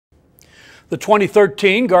The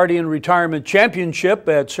 2013 Guardian Retirement Championship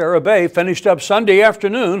at Sarah Bay finished up Sunday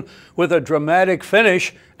afternoon with a dramatic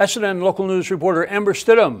finish. SNN local news reporter Amber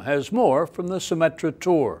Stidham has more from the Symetra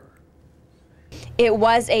Tour. It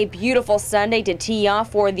was a beautiful Sunday to tee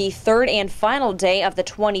off for the third and final day of the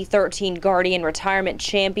 2013 Guardian Retirement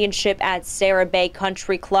Championship at Sarah Bay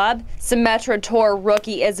Country Club. Symetra Tour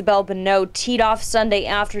rookie Isabel Bonneau teed off Sunday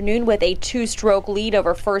afternoon with a two-stroke lead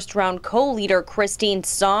over first-round co-leader Christine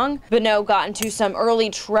Song. Bonneau got into some early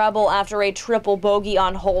trouble after a triple bogey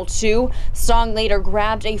on hole 2. Song later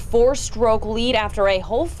grabbed a four-stroke lead after a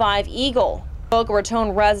hole 5 eagle. Boca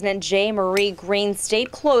Raton resident J. Marie Green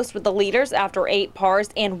stayed close with the leaders after 8 pars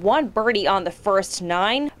and 1 birdie on the first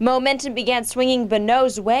 9. Momentum began swinging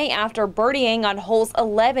Bonneau's way after birdieing on holes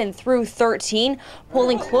 11 through 13,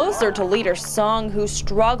 pulling closer to leader Song, who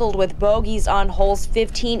struggled with bogeys on holes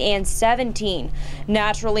 15 and 17.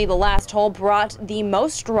 Naturally, the last hole brought the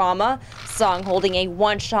most drama, Song holding a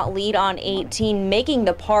one-shot lead on 18, making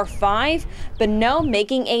the par 5, Bonneau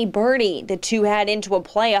making a birdie. The two head into a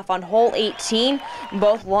playoff on hole 18.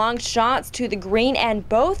 Both long shots to the green and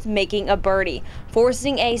both making a birdie,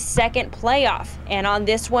 forcing a second playoff. And on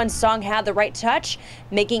this one, Song had the right touch,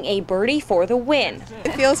 making a birdie for the win.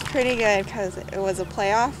 It feels pretty good because it was a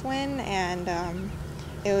playoff win and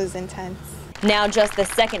it was intense. Now just the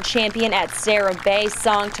second champion at Sarah Bay,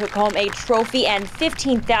 Song took home a trophy and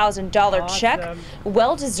 $15,000 check,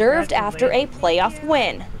 well deserved after a playoff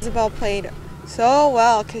win. Isabel played so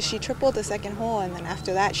well because she tripled the second hole, and then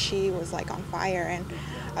after that she was like on fire, and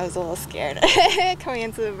I was a little scared coming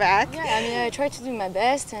into the back. Yeah, I mean, I tried to do my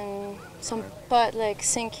best, and some putt like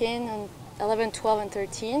sink in on 11, 12, and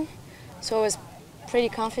 13. So I was pretty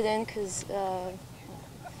confident because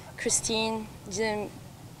Christine didn't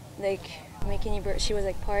like make any bird. She was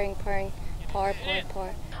like parring, par.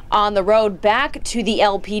 On the road back to the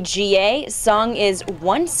LPGA, Song is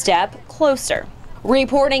one step closer.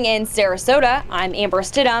 Reporting in Sarasota, I'm Amber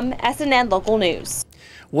Stidham, SNN Local News.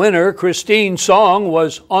 Winner Christine Song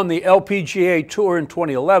was on the LPGA Tour in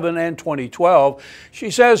 2011 and 2012.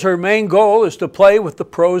 She says her main goal is to play with the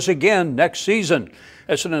pros again next season.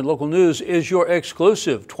 SNN Local News is your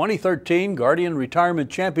exclusive 2013 Guardian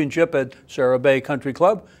Retirement Championship at Sarah Bay Country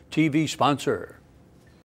Club TV sponsor.